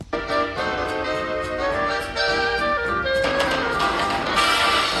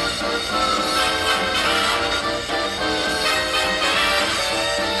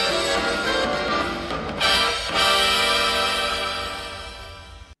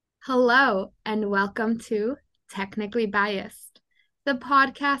Hello, and welcome to Technically Biased, the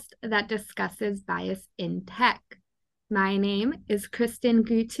podcast that discusses bias in tech. My name is Kristen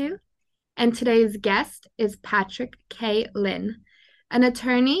Gutu, and today's guest is Patrick K. Lin, an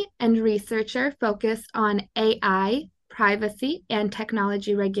attorney and researcher focused on AI, privacy, and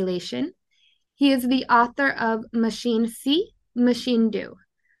technology regulation. He is the author of Machine See, Machine Do,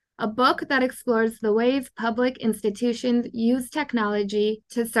 a book that explores the ways public institutions use technology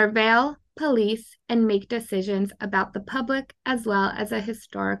to surveil, police, and make decisions about the public, as well as the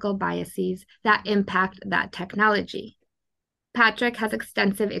historical biases that impact that technology. Patrick has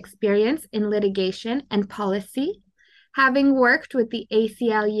extensive experience in litigation and policy, having worked with the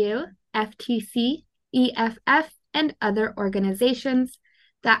ACLU, FTC, EFF, and other organizations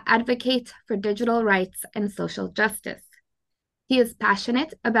that advocate for digital rights and social justice. He is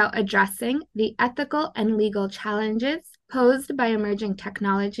passionate about addressing the ethical and legal challenges posed by emerging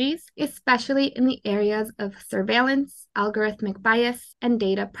technologies, especially in the areas of surveillance, algorithmic bias, and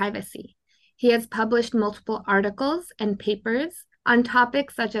data privacy. He has published multiple articles and papers on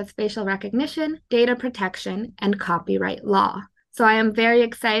topics such as facial recognition, data protection, and copyright law. So I am very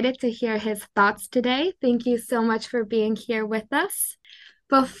excited to hear his thoughts today. Thank you so much for being here with us.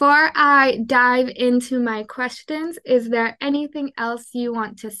 Before I dive into my questions, is there anything else you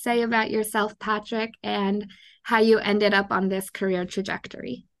want to say about yourself, Patrick, and how you ended up on this career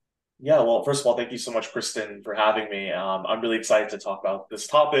trajectory? Yeah, well, first of all, thank you so much, Kristen, for having me. I'm really excited to talk about this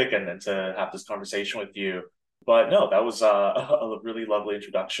topic and to have this conversation with you. But no, that was a really lovely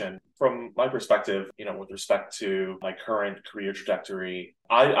introduction. From my perspective, with respect to my current career trajectory,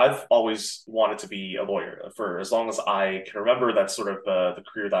 I've always wanted to be a lawyer for as long as I can remember. That's sort of the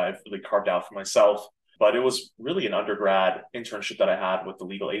career that I've really carved out for myself. But it was really an undergrad internship that I had with the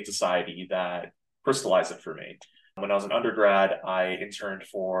Legal Aid Society that crystallized it for me. When I was an undergrad, I interned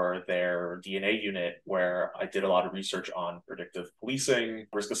for their DNA unit where I did a lot of research on predictive policing,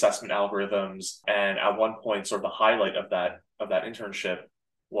 risk assessment algorithms. And at one point, sort of the highlight of that internship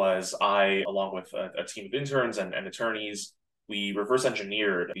was I, along with a team of interns and attorneys, we reverse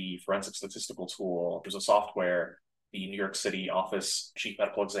engineered the forensic statistical tool. It was a software the New York City office chief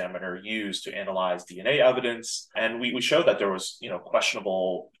medical examiner used to analyze DNA evidence. And we showed that there was,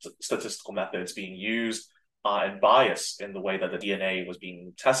 questionable statistical methods being used and bias in the way that the DNA was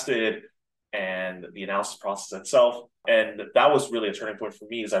being tested and the analysis process itself. And that was really a turning point for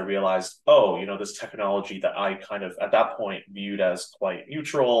me as I realized, oh, this technology that I kind of at that point viewed as quite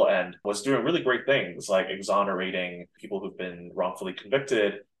neutral and was doing really great things like exonerating people who've been wrongfully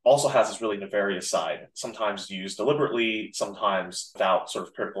convicted also has this really nefarious side, sometimes used deliberately, sometimes without sort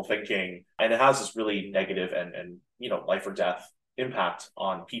of critical thinking. And it has this really negative and life or death impact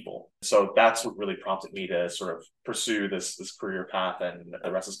on people. So that's what really prompted me to sort of pursue this career path, and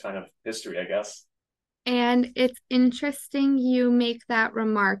the rest is kind of history, I guess. And it's interesting you make that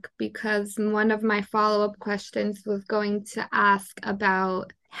remark because one of my follow-up questions was going to ask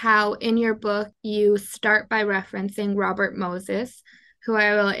about how in your book you start by referencing Robert Moses, who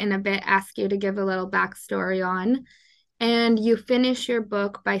I will in a bit ask you to give a little backstory on. And you finish your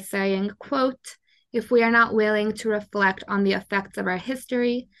book by saying, quote, "If we are not willing to reflect on the effects of our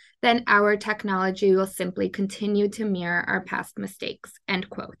history, then our technology will simply continue to mirror our past mistakes," end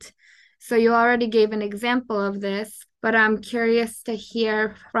quote. So you already gave an example of this, but I'm curious to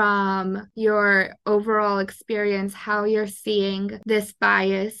hear from your overall experience how you're seeing this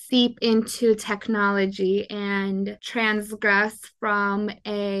bias seep into technology and transgress from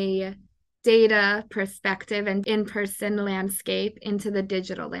a data perspective and in-person landscape into the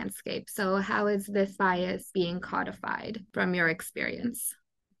digital landscape. So how is this bias being codified from your experience?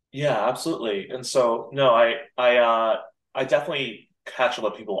 Yeah, absolutely. And so no, I definitely catch a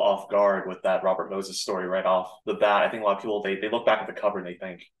lot of people off guard with that Robert Moses story right off the bat. I think a lot of people they look back at the cover and they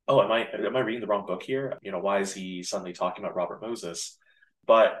think, oh, am I reading the wrong book here? Why is he suddenly talking about Robert Moses?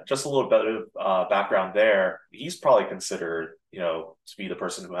 But just a little bit of background there. He's probably considered, to be the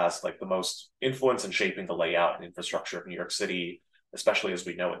person who has like the most influence in shaping the layout and infrastructure of New York City, especially as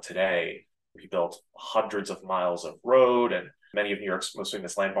we know it today. He built hundreds of miles of road and many of New York's most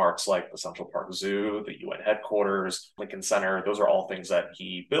famous landmarks like the Central Park Zoo, the UN headquarters, Lincoln Center. Those are all things that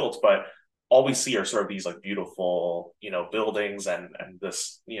he built. But all we see are sort of these like beautiful, buildings and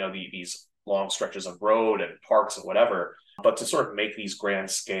this, these long stretches of road and parks and whatever. But to sort of make these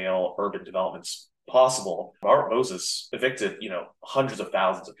grand scale urban developments possible, Robert Moses evicted, hundreds of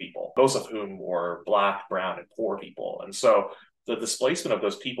thousands of people, most of whom were Black, brown, and poor people. And so the displacement of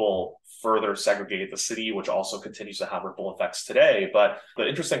those people further segregated the city, which also continues to have ripple effects today. But the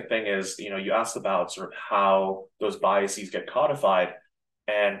interesting thing is, you asked about sort of how those biases get codified.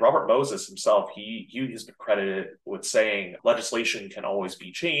 And Robert Moses himself, he has been credited with saying legislation can always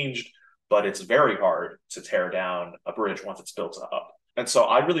be changed, but it's very hard to tear down a bridge once it's built up. And so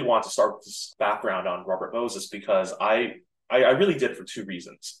I really want to start with this background on Robert Moses because I really did for two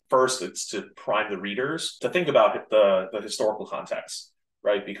reasons. First, it's to prime the readers to think about the historical context,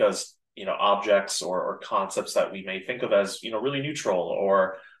 right? Because objects or concepts that we may think of as really neutral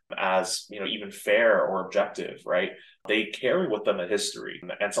or as even fair or objective, right? They carry with them a history,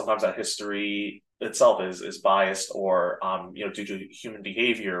 and sometimes that history itself is biased or due to human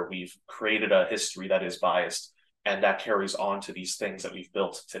behavior, we've created a history that is biased, and that carries on to these things that we've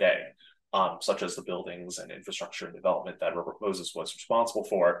built today. Such as the buildings and infrastructure and development that Robert Moses was responsible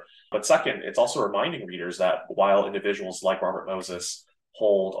for. But second, it's also reminding readers that while individuals like Robert Moses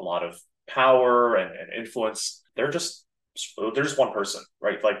hold a lot of power and influence, they're just one person,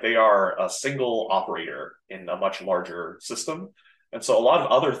 right? Like they are a single operator in a much larger system. And so a lot of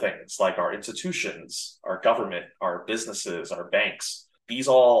other things like our institutions, our government, our businesses, our banks, these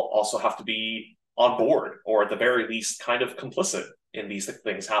all also have to be on board or at the very least kind of complicit in these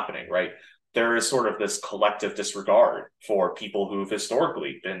things happening, right? There is sort of this collective disregard for people who've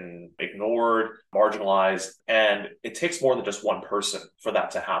historically been ignored, marginalized, and it takes more than just one person for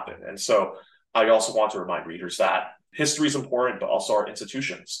that to happen. And so I also want to remind readers that history is important, but also our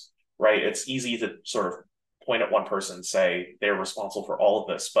institutions, right? It's easy to sort of point at one person and say they're responsible for all of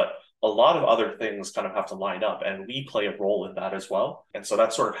this, but a lot of other things kind of have to line up and we play a role in that as well. And so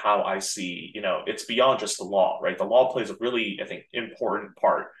that's sort of how I see, it's beyond just the law, right? The law plays a really, I think, important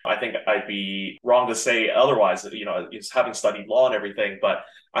part. I think I'd be wrong to say otherwise, it's having studied law and everything, but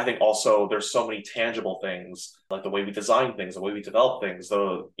I think also there's so many tangible things like the way we design things, the way we develop things,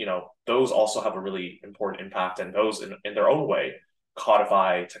 those also have a really important impact and those in their own way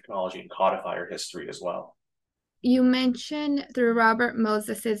codify technology and codify our history as well. You mentioned through Robert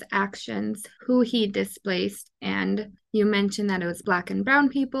Moses's actions who he displaced, and you mentioned that it was Black and Brown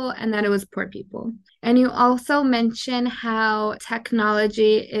people and that it was poor people. And you also mentioned how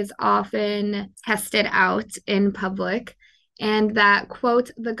technology is often tested out in public, and that,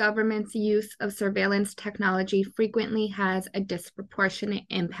 quote, the government's use of surveillance technology frequently has a disproportionate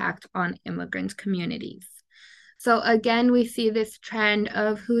impact on immigrant communities. So again, we see this trend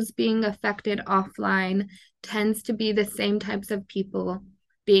of who's being affected offline tends to be the same types of people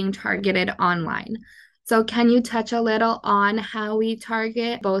being targeted online. So can you touch a little on how we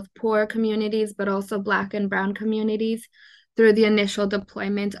target both poor communities, but also Black and Brown communities through the initial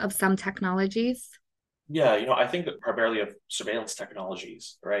deployment of some technologies? Yeah, I think primarily of surveillance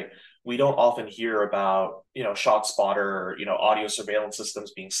technologies, right? We don't often hear about, shot spotter, audio surveillance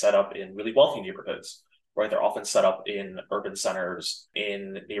systems being set up in really wealthy neighborhoods, right? They're often set up in urban centers,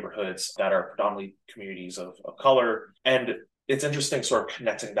 in neighborhoods that are predominantly communities of color. And it's interesting sort of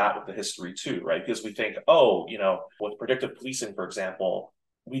connecting that with the history too, right? Because we think, oh, with predictive policing, for example,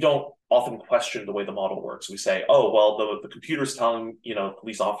 we don't often question the way the model works. We say, oh, well, the computer's telling,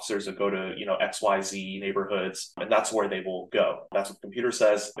 police officers to go to, XYZ neighborhoods, and that's where they will go. That's what the computer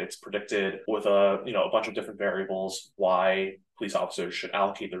says. It's predicted with a bunch of different variables why police officers should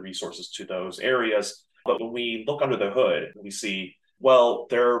allocate their resources to those areas. But when we look under the hood, we see, well,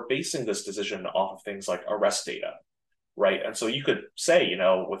 they're basing this decision off of things like arrest data, right? And so you could say,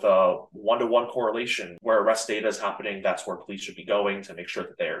 with a one-to-one correlation where arrest data is happening, that's where police should be going to make sure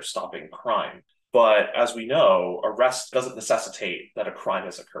that they're stopping crime. But as we know, arrest doesn't necessitate that a crime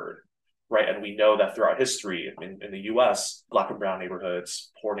has occurred, right? And we know that throughout history in the US, Black and Brown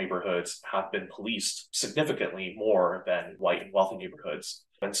neighborhoods, poor neighborhoods have been policed significantly more than white and wealthy neighborhoods.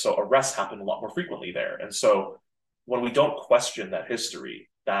 And so arrests happen a lot more frequently there. And so when we don't question that history,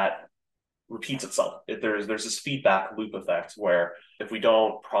 that repeats itself. There's this feedback loop effect where if we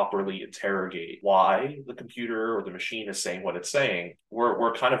don't properly interrogate why the computer or the machine is saying what it's saying,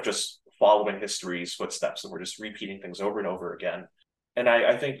 we're kind of just following history's footsteps and we're just repeating things over and over again. And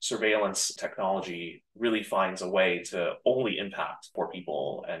I think surveillance technology really finds a way to only impact poor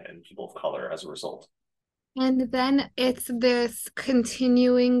people and people of color as a result. And then it's this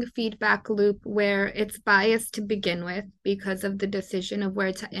continuing feedback loop where it's biased to begin with because of the decision of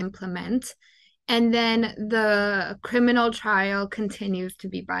where to implement. And then the criminal trial continues to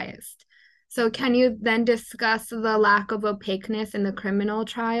be biased. So, can you then discuss the lack of opaqueness in the criminal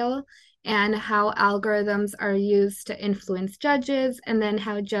trial and how algorithms are used to influence judges, and then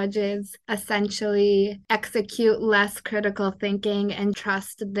how judges essentially execute less critical thinking and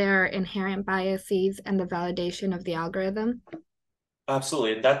trust their inherent biases and the validation of the algorithm?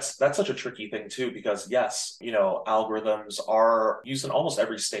 Absolutely. And that's such a tricky thing too, because yes, algorithms are used in almost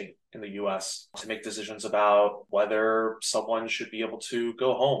every state in the US to make decisions about whether someone should be able to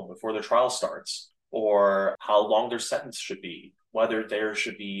go home before their trial starts, or how long their sentence should be, whether there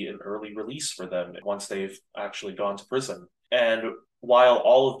should be an early release for them once they've actually gone to prison. And while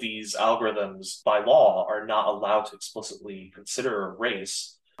all of these algorithms by law are not allowed to explicitly consider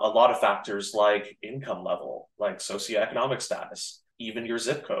race, a lot of factors like income level, like socioeconomic status, even your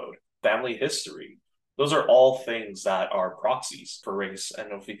zip code, family history. Those are all things that are proxies for race.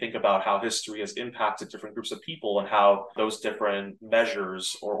 And if we think about how history has impacted different groups of people and how those different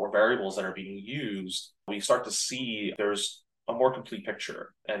measures or variables that are being used, we start to see there's a more complete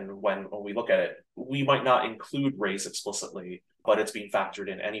picture. And when we look at it, we might not include race explicitly, but it's being factored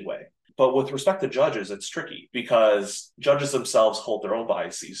in anyway. But with respect to judges, it's tricky because judges themselves hold their own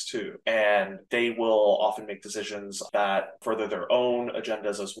biases too. And they will often make decisions that further their own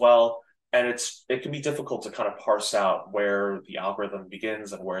agendas as well. And it can be difficult to kind of parse out where the algorithm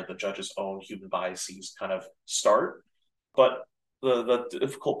begins and where the judge's own human biases kind of start. But the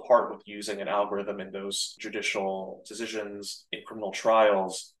difficult part with using an algorithm in those judicial decisions in criminal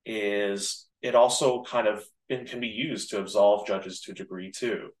trials is it also kind of can be used to absolve judges to a degree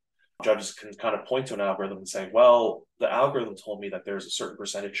too. Judges can kind of point to an algorithm and say, well, the algorithm told me that there's a certain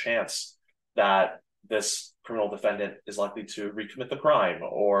percentage chance that this criminal defendant is likely to recommit the crime,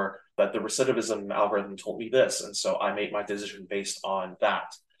 or that the recidivism algorithm told me this. And so I make my decision based on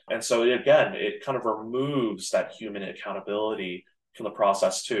that. And so again, it kind of removes that human accountability from the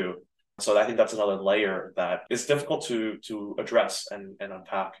process too. So I think that's another layer that is difficult to address and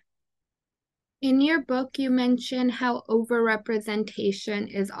unpack. In your book, you mention how overrepresentation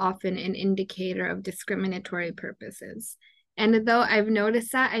is often an indicator of discriminatory purposes. And though I've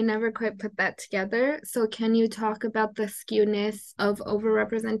noticed that, I never quite put that together. So, can you talk about the skewness of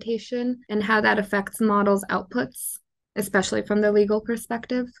overrepresentation and how that affects models' outputs, especially from the legal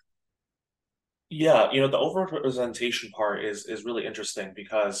perspective? Yeah, the overrepresentation part is really interesting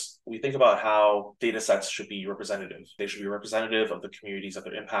because we think about how data sets should be representative. They should be representative of the communities that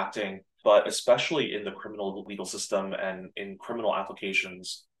they're impacting, but especially in the criminal legal system and in criminal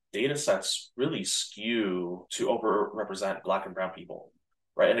applications, data sets really skew to overrepresent Black and Brown people,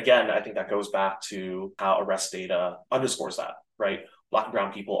 right? And again, I think that goes back to how arrest data underscores that, right? Black and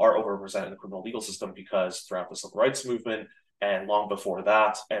Brown people are overrepresented in the criminal legal system because throughout the civil rights movement, and long before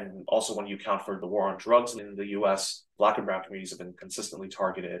that, and also when you account for the war on drugs in the US, Black and Brown communities have been consistently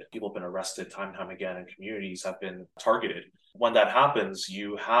targeted. People have been arrested time and time again, and communities have been targeted. When that happens,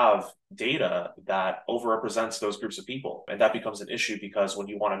 you have data that overrepresents those groups of people. And that becomes an issue because when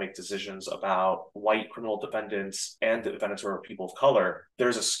you want to make decisions about white criminal defendants and the defendants who are people of color,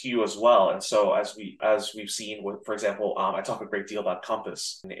 there's a skew as well. And so as we've seen with, for example, I talk a great deal about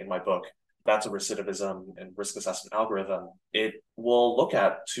Compass in my book. That's a recidivism and risk assessment algorithm. It will look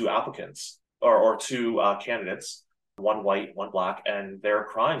at two applicants or two candidates, one white, one Black, and their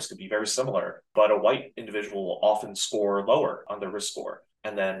crimes could be very similar. But a white individual will often score lower on their risk score,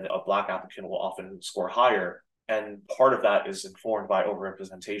 and then a Black applicant will often score higher. And part of that is informed by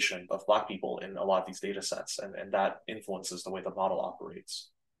overrepresentation of Black people in a lot of these data sets, and that influences the way the model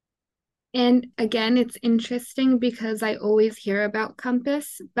operates. And again, it's interesting because I always hear about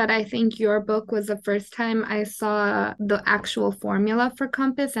Compass, but I think your book was the first time I saw the actual formula for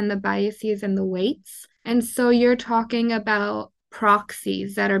Compass and the biases and the weights. And so you're talking about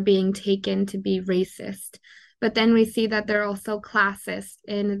proxies that are being taken to be racist. But then we see that they're also classist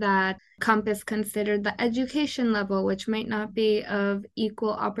in that Compass considered the education level, which might not be of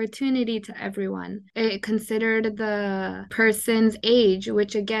equal opportunity to everyone. It considered the person's age,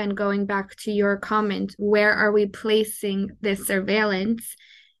 which again, going back to your comment, where are we placing this surveillance?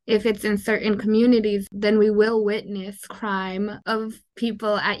 If it's in certain communities, then we will witness crime of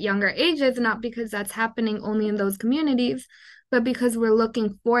people at younger ages, not because that's happening only in those communities, but because we're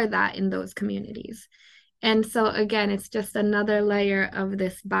looking for that in those communities. And so, again, it's just another layer of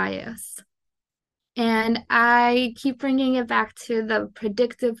this bias. And I keep bringing it back to the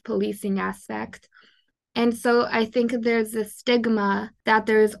predictive policing aspect. And so I think there's a stigma that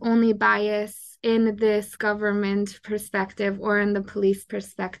there's only bias in this government perspective or in the police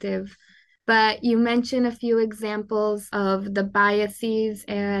perspective. But you mentioned a few examples of the biases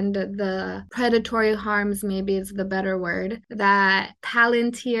and the predatory harms, maybe is the better word, that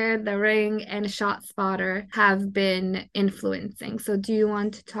Palantir, The Ring, and ShotSpotter have been influencing. So, do you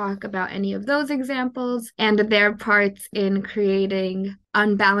want to talk about any of those examples and their parts in creating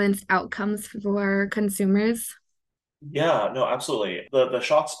unbalanced outcomes for consumers? Yeah, no, absolutely. The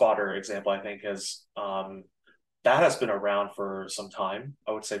ShotSpotter example, I think, is That has been around for some time.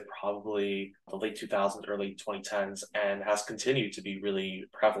 I would say probably the late 2000s, early 2010s, and has continued to be really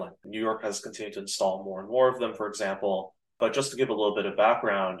prevalent. New York has continued to install more and more of them, for example. But just to give a little bit of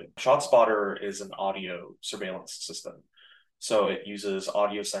background, ShotSpotter is an audio surveillance system. So it uses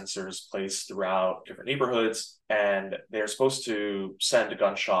audio sensors placed throughout different neighborhoods, and they're supposed to send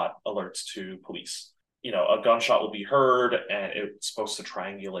gunshot alerts to police. A gunshot will be heard and it's supposed to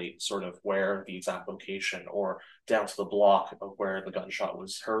triangulate sort of where the exact location or down to the block of where the gunshot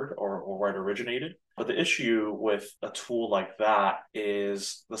was heard or where it originated. But the issue with a tool like that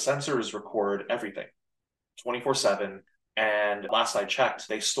is the sensors record everything 24/7. And last I checked,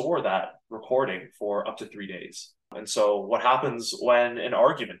 they store that recording for up to 3 days. And so what happens when an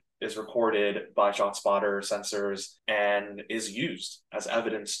argument is recorded by ShotSpotter sensors and is used as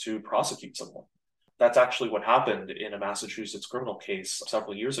evidence to prosecute someone? That's actually what happened in a Massachusetts criminal case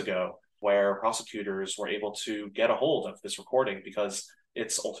several years ago, where prosecutors were able to get a hold of this recording because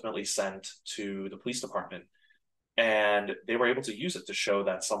it's ultimately sent to the police department. And they were able to use it to show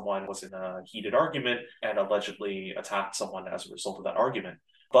that someone was in a heated argument and allegedly attacked someone as a result of that argument.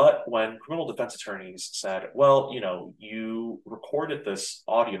 But when criminal defense attorneys said, well, you recorded this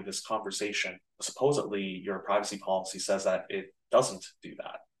audio, this conversation, supposedly your privacy policy says that it doesn't do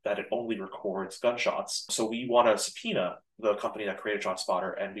that it only records gunshots. So we want to subpoena the company that created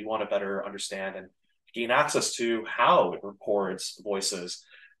ShotSpotter, and we want to better understand and gain access to how it records voices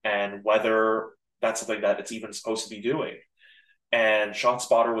and whether that's something that it's even supposed to be doing. And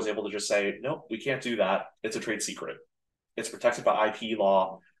ShotSpotter was able to just say, no, we can't do that. It's a trade secret. It's protected by IP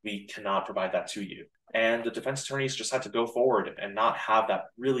law. We cannot provide that to you. And the defense attorneys just had to go forward and not have that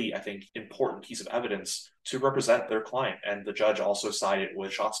really, I think, important piece of evidence to represent their client. And the judge also sided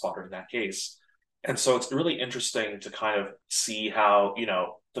with ShotSpotter in that case. And so it's really interesting to kind of see how,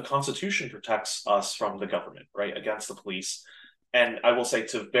 the Constitution protects us from the government, right, against the police. And I will say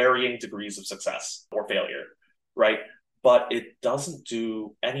to varying degrees of success or failure, right? But it doesn't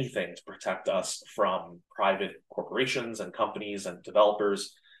do anything to protect us from private corporations and companies and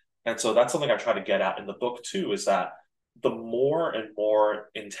developers. And so that's something I try to get at in the book too, is that the more and more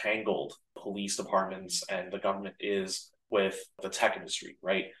entangled police departments and the government is with the tech industry,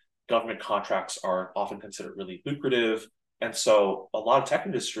 right? Government contracts are often considered really lucrative. And so a lot of tech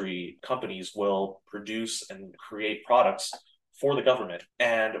industry companies will produce and create products for the government.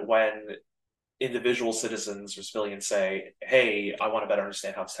 And when individual citizens or civilians say, hey, I want to better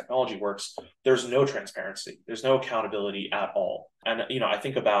understand how this technology works, there's no transparency. There's no accountability at all. And, I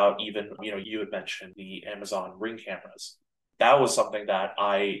think about even, you had mentioned the Amazon Ring cameras. That was something that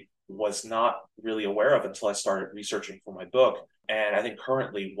I was not really aware of until I started researching for my book. And I think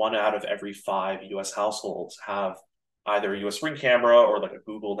currently 1 out of every 5 US households have either a US Ring camera or like a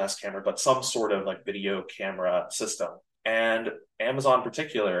Google Nest camera, but some sort of like video camera system. And Amazon in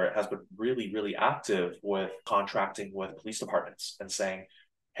particular has been really, really active with contracting with police departments and saying,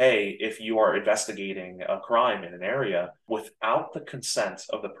 hey, if you are investigating a crime in an area without the consent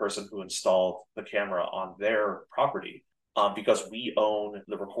of the person who installed the camera on their property, because we own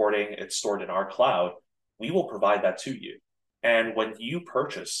the recording, it's stored in our cloud, we will provide that to you. And when you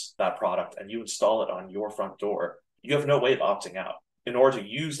purchase that product and you install it on your front door, you have no way of opting out. In order to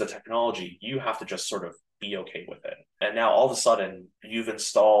use the technology, you have to just sort of be okay with it. And now all of a sudden, you've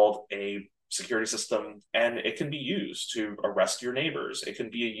installed a security system and it can be used to arrest your neighbors. It can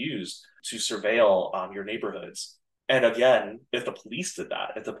be used to surveil your neighborhoods. And again, if the police did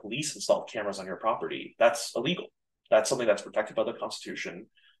that, if the police installed cameras on your property, that's illegal. That's something that's protected by the Constitution.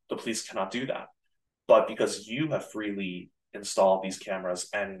 The police cannot do that. But because you have freely installed these cameras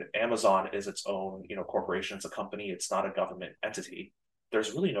and Amazon is its own, corporation, it's a company, it's not a government entity,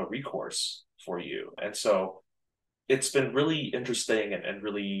 there's really no recourse for you. And so it's been really interesting and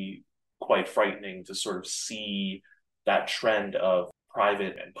really quite frightening to sort of see that trend of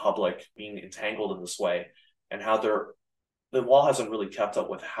private and public being entangled in this way and how the law hasn't really kept up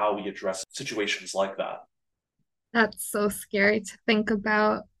with how we address situations like that. That's so scary to think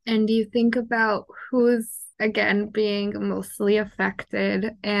about. And you think about who's, again, being mostly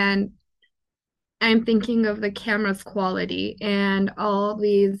affected. And I'm thinking of the camera's quality and all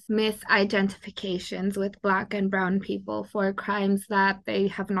these misidentifications with Black and Brown people for crimes that they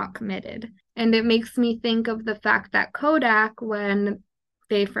have not committed. And it makes me think of the fact that Kodak, when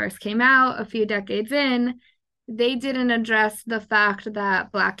they first came out a few decades in, they didn't address the fact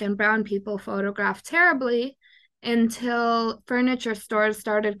that Black and Brown people photographed terribly until furniture stores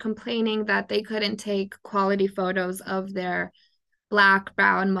started complaining that they couldn't take quality photos of their Black,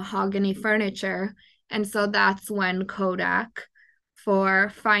 brown, mahogany furniture. And so that's when Kodak,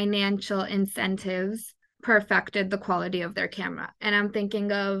 for financial incentives, perfected the quality of their camera. And I'm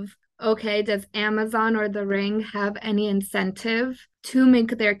thinking of, okay, does Amazon or the Ring have any incentive to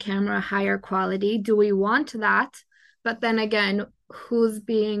make their camera higher quality? Do we want that? But then again, who's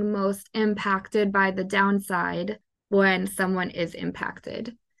being most impacted by the downside when someone is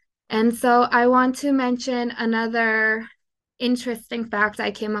impacted? And so I want to mention another interesting fact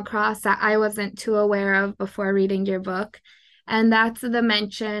I came across that I wasn't too aware of before reading your book, and that's the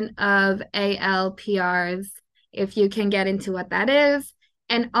mention of ALPRs, if you can get into what that is,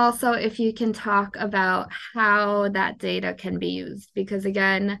 and also if you can talk about how that data can be used. Because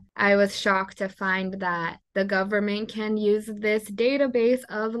again, I was shocked to find that the government can use this database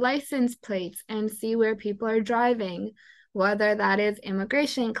of license plates and see where people are driving, whether that is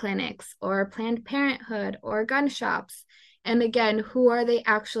immigration clinics or Planned Parenthood or gun shops. And again, who are they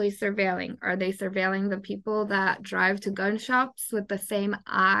actually surveilling? Are they surveilling the people that drive to gun shops with the same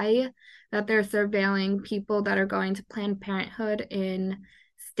eye that they're surveilling people that are going to Planned Parenthood in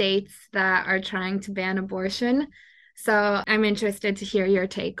states that are trying to ban abortion? So I'm interested to hear your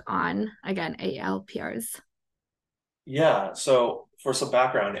take on, again, ALPRs. Yeah, so for some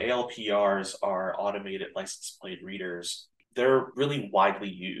background, ALPRs are automated license plate readers. They're really widely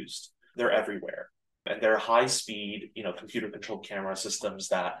used. They're everywhere. And they're high speed, computer controlled camera systems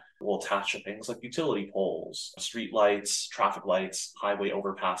that will attach to things like utility poles, street lights, traffic lights, highway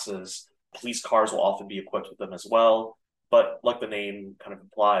overpasses. Police cars will often be equipped with them as well. But like the name kind of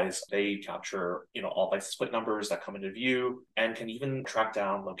implies, they capture, all license plate numbers that come into view and can even track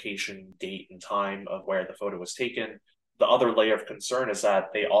down location, date, and time of where the photo was taken. The other layer of concern is that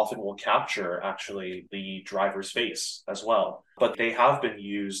they often will capture actually the driver's face as well. But they have been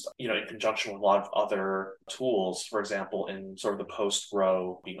used, in conjunction with a lot of other tools, for example, in sort of the post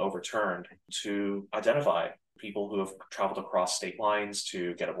Roe being overturned to identify people who have traveled across state lines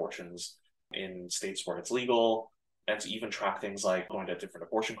to get abortions in states where it's legal, and to even track things like going to different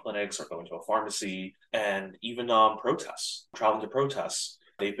abortion clinics or going to a pharmacy, and even protests, traveling to protests.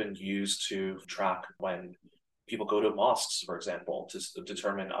 They've been used to track when people go to mosques, for example, to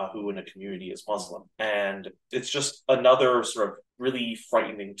determine who in a community is Muslim. And it's just another sort of really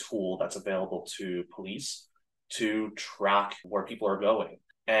frightening tool that's available to police to track where people are going.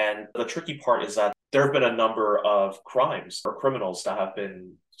 And the tricky part is that there have been a number of crimes or criminals that have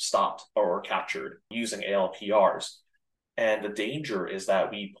been stopped or captured using ALPRs. And the danger is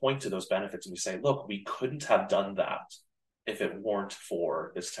that we point to those benefits and we say, look, we couldn't have done that if it weren't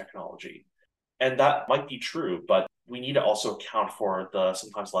for this technology. And that might be true, but we need to also account for the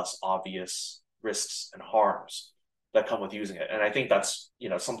sometimes less obvious risks and harms that come with using it. And I think that's,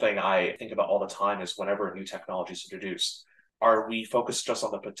 something I think about all the time is whenever a new technology is introduced, are we focused just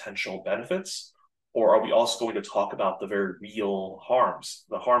on the potential benefits, or are we also going to talk about the very real harms,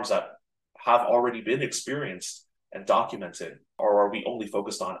 the harms that have already been experienced and documented? Or are we only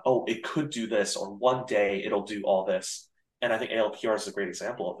focused on, oh, it could do this, or one day it'll do all this? And I think ALPR is a great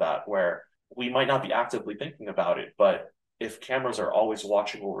example of that, where we might not be actively thinking about it, but if cameras are always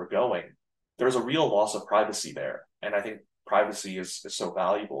watching where we're going, there's a real loss of privacy there. And I think privacy is so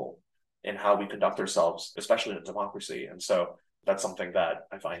valuable in how we conduct ourselves, especially in a democracy. And so that's something that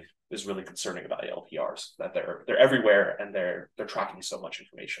I find is really concerning about ALPRs, that they're everywhere and they're tracking so much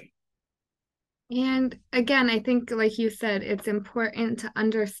information. And again, I think, like you said, it's important to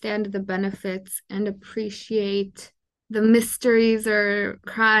understand the benefits and appreciate the mysteries or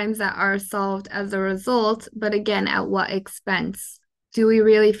crimes that are solved as a result. But again, at what expense? Do we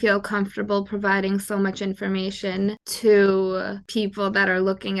really feel comfortable providing so much information to people that are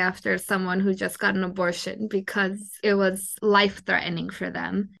looking after someone who just got an abortion because it was life-threatening for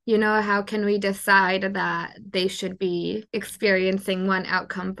them? How can we decide that they should be experiencing one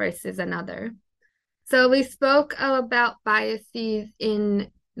outcome versus another? So we spoke about biases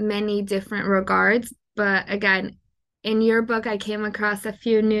in many different regards, but again, in your book, I came across a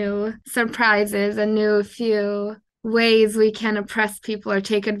few new surprises, a few ways we can oppress people or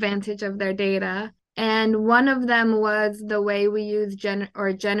take advantage of their data. And one of them was the way we use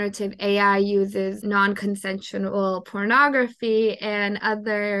generative AI uses non-consensual pornography and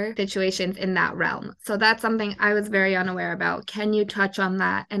other situations in that realm. So that's something I was very unaware about. Can you touch on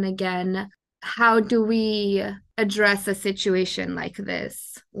that? And again, how do we address a situation like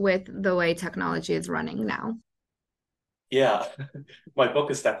this with the way technology is running now? Yeah, my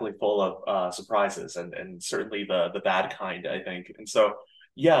book is definitely full of surprises and certainly the bad kind, I think. And so,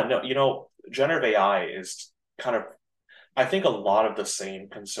 yeah, no, generative AI is kind of, I think a lot of the same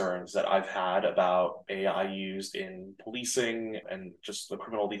concerns that I've had about AI used in policing and just the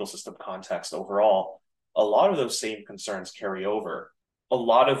criminal legal system context overall, a lot of those same concerns carry over. a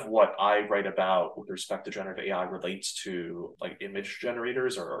lot of what I write about with respect to generative AI relates to like image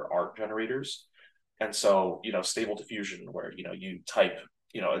generators or art generators. And so, stable diffusion, where, you type,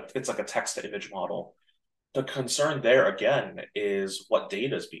 it's like a text to image model. The concern there again is what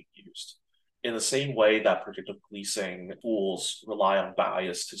data is being used. In the same way that predictive policing tools rely on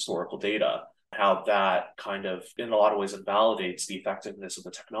biased historical data, how that kind of, in a lot of ways, invalidates the effectiveness of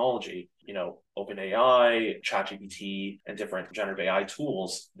the technology. OpenAI, ChatGPT, and different generative AI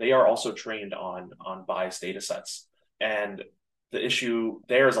tools, they are also trained on biased data sets. And the issue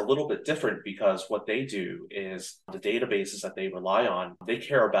there is a little bit different because what they do is the databases that they rely on, they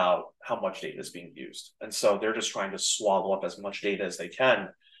care about how much data is being used. And so they're just trying to swallow up as much data as they can.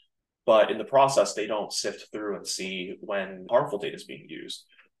 But in the process, they don't sift through and see when harmful data is being used,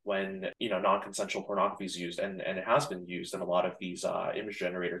 when non-consensual pornography is used, and it has been used in a lot of these image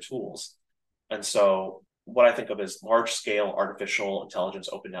generator tools. And so what I think of as large-scale artificial intelligence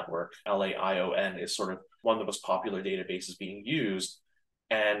open network, LAION, is sort of one of the most popular databases being used.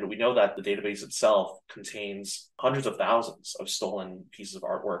 And we know that the database itself contains hundreds of thousands of stolen pieces of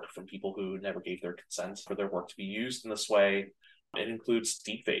artwork from people who never gave their consent for their work to be used in this way. It includes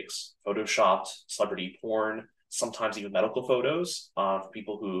deepfakes, photoshopped celebrity porn, sometimes even medical photos for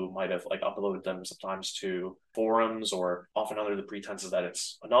people who might have like uploaded them sometimes to forums or often under the pretenses that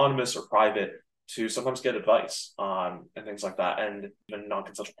it's anonymous or private to sometimes get advice and things like that. And even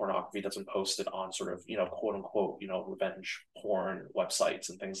non-consensual pornography that's been posted on sort of, quote unquote, revenge porn websites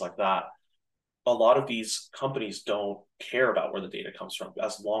and things like that. A lot of these companies don't care about where the data comes from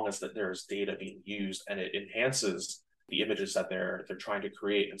as long as that there's data being used and it enhances the images that they're trying to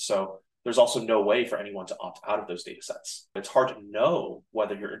create. And so there's also no way for anyone to opt out of those data sets. It's hard to know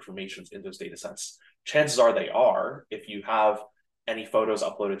whether your information's in those data sets. Chances are they are. If you have any photos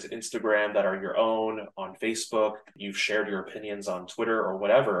uploaded to Instagram that are your own, on Facebook, you've shared your opinions on Twitter or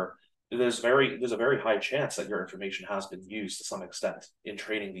whatever, there's a very high chance that your information has been used to some extent in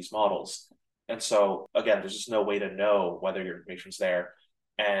training these models. And so again, there's just no way to know whether your information's there.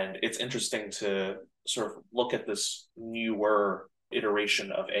 And it's interesting to sort of look at this newer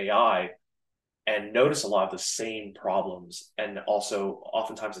iteration of AI and notice a lot of the same problems and also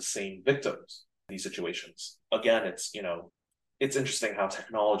oftentimes the same victims in these situations. Again, it's interesting how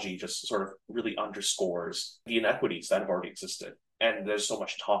technology just sort of really underscores the inequities that have already existed. And there's so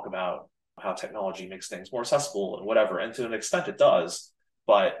much talk about how technology makes things more accessible and whatever. And to an extent it does,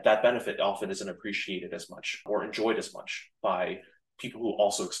 but that benefit often isn't appreciated as much or enjoyed as much by people who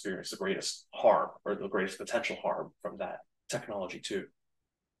also experience the greatest harm or the greatest potential harm from that technology too.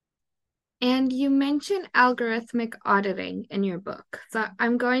 And you mentioned algorithmic auditing in your book. So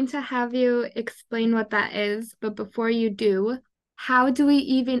I'm going to have you explain what that is. But before you do, how do we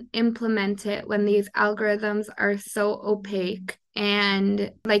even implement it when these algorithms are so opaque?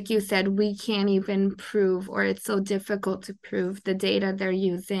 And like you said, we can't even prove, or it's so difficult to prove the data they're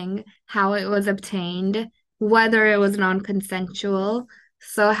using, how it was obtained, whether it was non-consensual.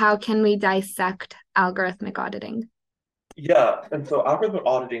 So how can we dissect algorithmic auditing? Yeah, and so algorithm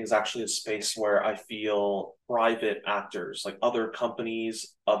auditing is actually a space where I feel private actors, like other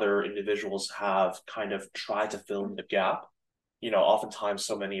companies, other individuals, have kind of tried to fill in the gap. Oftentimes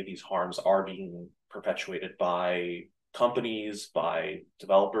so many of these harms are being perpetuated by companies, by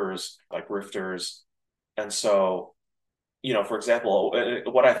developers, by grifters. And so, for example,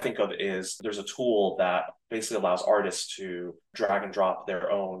 what I think of is there's a tool that basically allows artists to drag and drop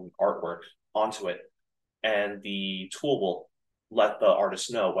their own artwork onto it, and the tool will let the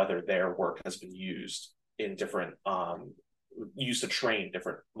artist know whether their work has been used in different used to train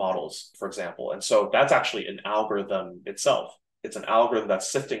different models, for example. And so that's actually an algorithm itself. It's an algorithm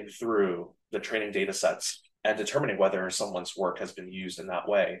that's sifting through the training data sets and determining whether someone's work has been used in that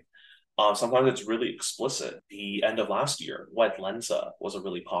way. Sometimes it's really explicit. The end of last year, Wet Lensa was a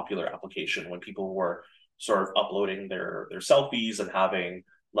really popular application when people were sort of uploading their selfies and having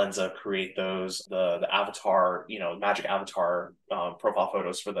Lensa create the avatar, magic avatar profile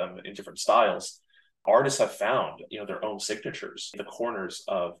photos for them in different styles. Artists have found, their own signatures in the corners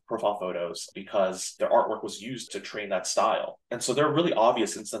of profile photos because their artwork was used to train that style. And so there are really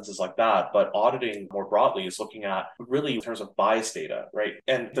obvious instances like that, but auditing more broadly is looking at really in terms of bias data, right?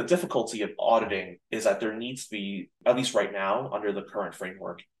 And the difficulty of auditing is that there needs to be, at least right now, under the current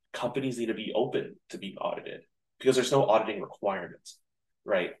framework, companies need to be open to being audited because there's no auditing requirements.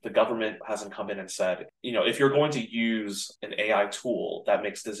 Right. The government hasn't come in and said, if you're going to use an AI tool that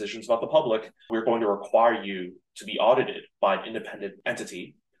makes decisions about the public, we're going to require you to be audited by an independent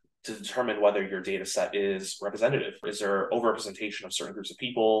entity to determine whether your data set is representative. Is there overrepresentation of certain groups of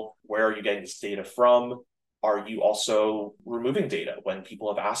people? Where are you getting this data from? Are you also removing data when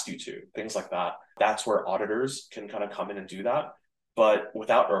people have asked you to? Things like that. That's where auditors can kind of come in and do that. But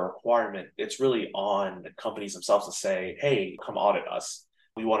without a requirement, it's really on companies themselves to say, hey, come audit us.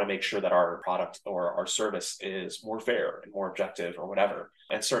 We want to make sure that our product or our service is more fair and more objective or whatever.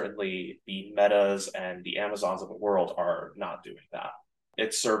 And certainly the Metas and the Amazons of the world are not doing that.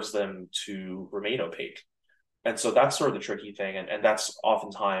 It serves them to remain opaque. And so that's sort of the tricky thing. And that's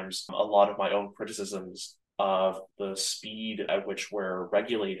oftentimes a lot of my own criticisms of the speed at which we're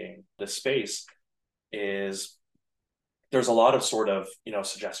regulating this space is there's a lot of sort of,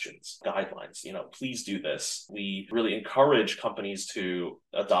 suggestions, guidelines, please do this. We really encourage companies to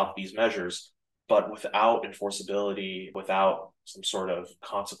adopt these measures, but without enforceability, without some sort of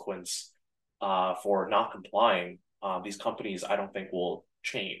consequence for not complying, these companies, I don't think will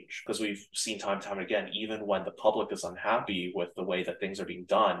change because we've seen time and time again, even when the public is unhappy with the way that things are being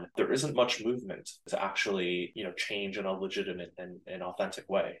done, there isn't much movement to actually, change in a legitimate and authentic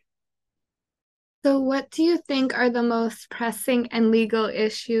way. So, what do you think are the most pressing and legal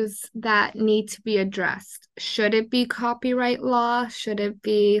issues that need to be addressed? Should it be copyright law? Should it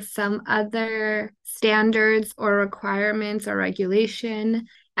be some other standards or requirements or regulation?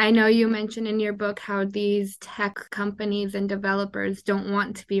 I know you mentioned in your book how these tech companies and developers don't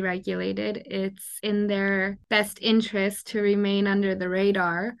want to be regulated. It's in their best interest to remain under the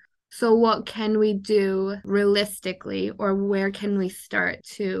radar. So, what can we do realistically, or where can we start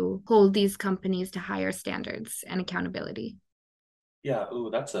to hold these companies to higher standards and accountability? Yeah, ooh,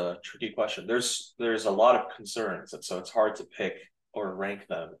 that's a tricky question. There's a lot of concerns, and so it's hard to pick or rank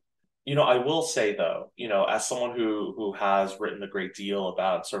them. I will say though, as someone who has written a great deal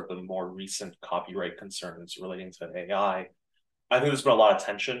about sort of the more recent copyright concerns relating to I think there's been a lot of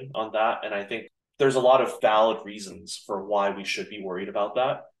tension on that, and I think there's a lot of valid reasons for why we should be worried about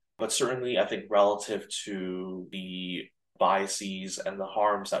that. But certainly, I think relative to the biases and the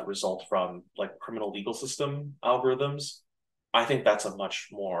harms that result from like criminal legal system algorithms, I think that's a much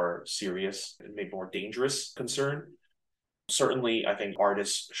more serious and maybe more dangerous concern. Certainly, I think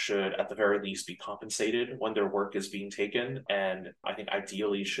artists should, at the very least, be compensated when their work is being taken. And I think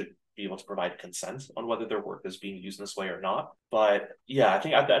ideally should be able to provide consent on whether their work is being used in this way or not. But yeah, I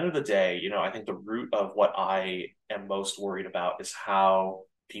think at the end of the day, I think the root of what I am most worried about is how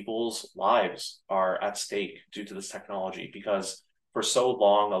people's lives are at stake due to this technology. Because for so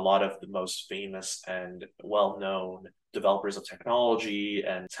long, a lot of the most famous and well known developers of technology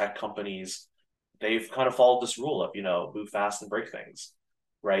and tech companies they've kind of followed this rule of, move fast and break things,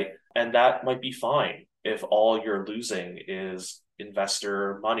 right? And that might be fine if all you're losing is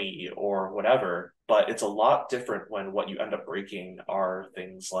investor money or whatever. But it's a lot different when what you end up breaking are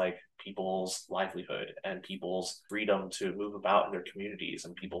things like people's livelihood and people's freedom to move about in their communities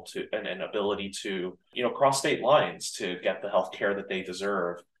and people to and ability to, cross state lines to get the health care that they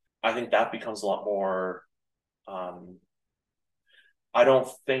deserve. I think that becomes a lot more I don't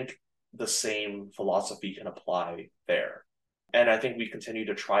think the same philosophy can apply there. And I think we continue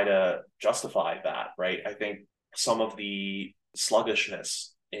to try to justify that, right? I think some of the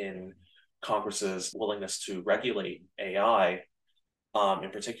sluggishness in Congress's willingness to regulate AI in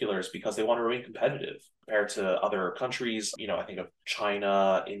particular is because they want to remain competitive compared to other countries. I think of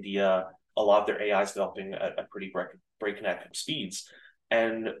China, India, a lot of their AI is developing at pretty breakneck speeds.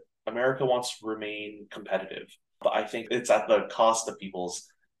 And America wants to remain competitive. But I think it's at the cost of people's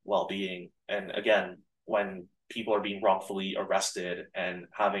well-being. And again, when people are being wrongfully arrested and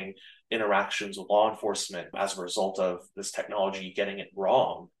having interactions with law enforcement as a result of this technology getting it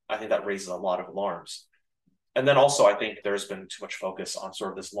wrong, I think that raises a lot of alarms. And then also, I think there's been too much focus on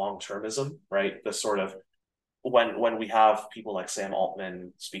sort of this long-termism, right? This sort of when we have people like Sam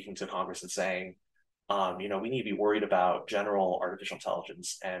Altman speaking to Congress and saying, we need to be worried about general artificial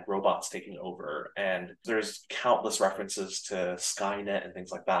intelligence and robots taking over. And there's countless references to Skynet and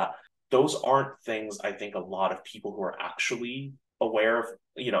things like that. Those aren't things I think a lot of people who are actually aware of,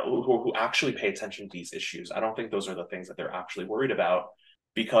 who actually pay attention to these issues. I don't think those are the things that they're actually worried about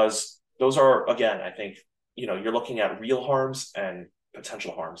because those are, again, I think, you're looking at real harms and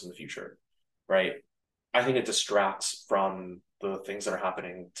potential harms in the future, right? I think it distracts from the things that are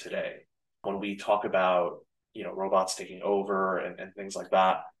happening today when we talk about robots taking over and things like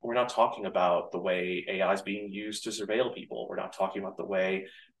that. We're not talking about the way AI is being used to surveil people. We're not talking about the way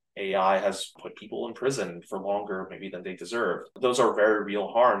AI has put people in prison for longer maybe than they deserve. Those are very real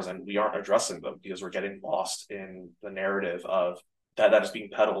harms, and we aren't addressing them because we're getting lost in the narrative of that is being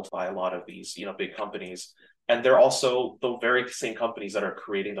peddled by a lot of these big companies. And they're also the very same companies that are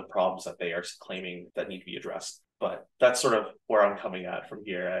creating the problems that they are claiming that need to be addressed. But that's sort of where I'm coming at from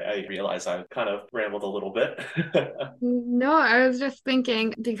here. I realize I've kind of rambled a little bit. No, I was just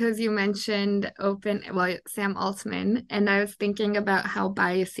thinking because you mentioned Sam Altman, and I was thinking about how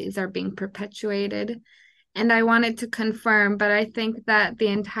biases are being perpetuated. And I wanted to confirm, but I think that the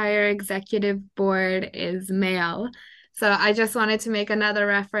entire executive board is male. So I just wanted to make another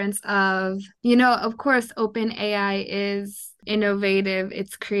reference of course, OpenAI is innovative,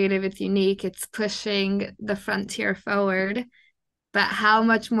 it's creative, it's unique, it's pushing the frontier forward. But how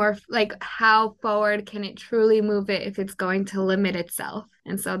much more, like, how forward can it truly move it if it's going to limit itself?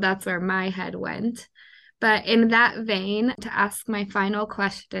 And so that's where my head went. But in that vein, to ask my final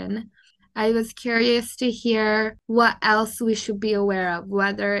question, I was curious to hear what else we should be aware of,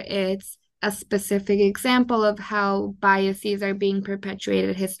 whether it's a specific example of how biases are being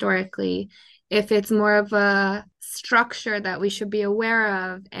perpetuated historically, if it's more of a structure that we should be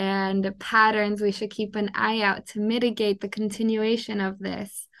aware of and patterns we should keep an eye out to mitigate the continuation of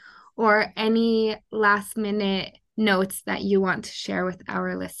this, or any last minute notes that you want to share with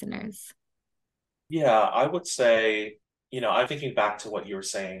our listeners. Yeah, I would say, I'm thinking back to what you were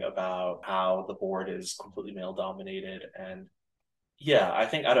saying about how the board is completely male dominated. And yeah, I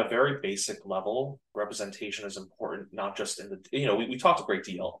think at a very basic level, representation is important, not just in we talked a great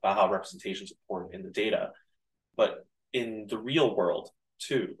deal about how representation is important in the data, but in the real world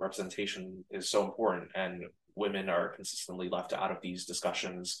too, representation is so important. And women are consistently left out of these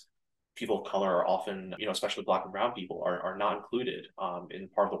discussions. People of color are often, especially Black and Brown people, are not included in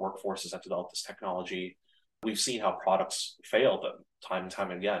part of the workforces that develop this technology. We've seen how products fail them time and time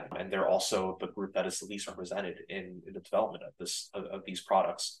again, and they're also the group that is the least represented in the development of these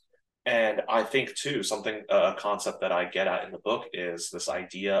products. And I think too, a concept that I get at in the book is this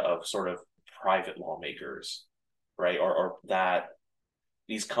idea of sort of private lawmakers, right? Or that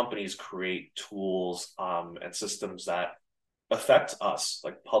these companies create tools and systems that affect us,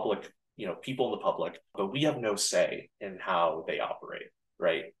 like public, people in the public, but we have no say in how they operate,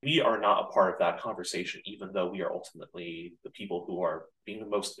 right? We are not a part of that conversation, even though we are ultimately the people who are being the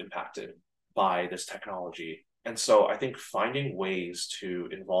most impacted by this technology. And so I think finding ways to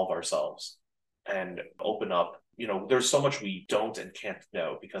involve ourselves and open up, there's so much we don't and can't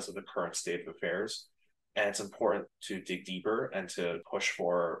know because of the current state of affairs. And it's important to dig deeper and to push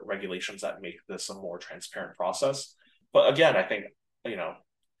for regulations that make this a more transparent process. But again, I think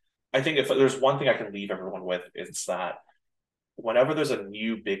if there's one thing I can leave everyone with, it's that whenever there's a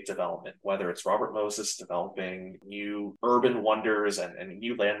new big development, whether it's Robert Moses developing new urban wonders and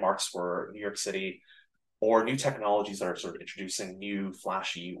new landmarks for New York City, or new technologies that are sort of introducing new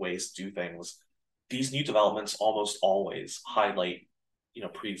flashy ways to do things, these new developments almost always highlight,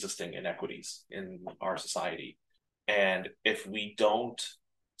 pre-existing inequities in our society. And if we don't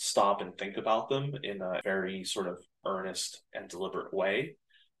stop and think about them in a very sort of earnest and deliberate way,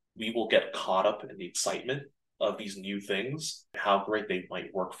 we will get caught up in the excitement of these new things, how great they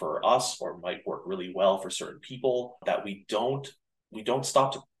might work for us or might work really well for certain people, that we don't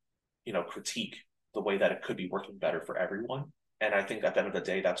stop to, critique the way that it could be working better for everyone. And I think at the end of the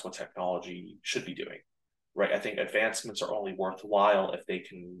day, that's what technology should be doing, right? I think advancements are only worthwhile if they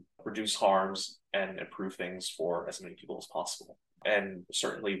can reduce harms and improve things for as many people as possible. And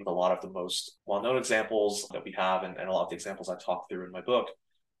certainly with a lot of the most well-known examples that we have and a lot of the examples I talk through in my book,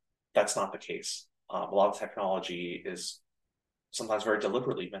 that's not the case. A lot of technology is sometimes very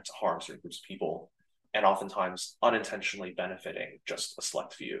deliberately meant to harm certain groups of people and oftentimes unintentionally benefiting just a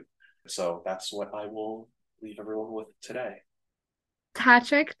select few. So that's what I will leave everyone with today.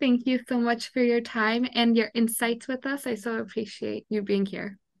 Patrick, thank you so much for your time and your insights with us. I so appreciate you being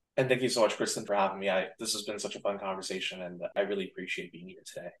here. And thank you so much, Kristen, for having me. This has been such a fun conversation, and I really appreciate being here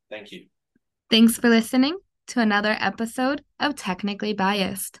today. Thank you. Thanks for listening to another episode of Technically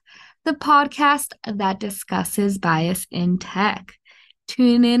Biased, the podcast that discusses bias in tech.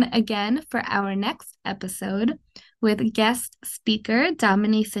 Tune in again for our next episode with guest speaker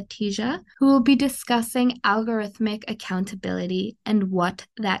Damini Satija, who will be discussing algorithmic accountability and what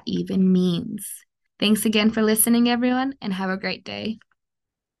that even means. Thanks again for listening, everyone, and have a great day.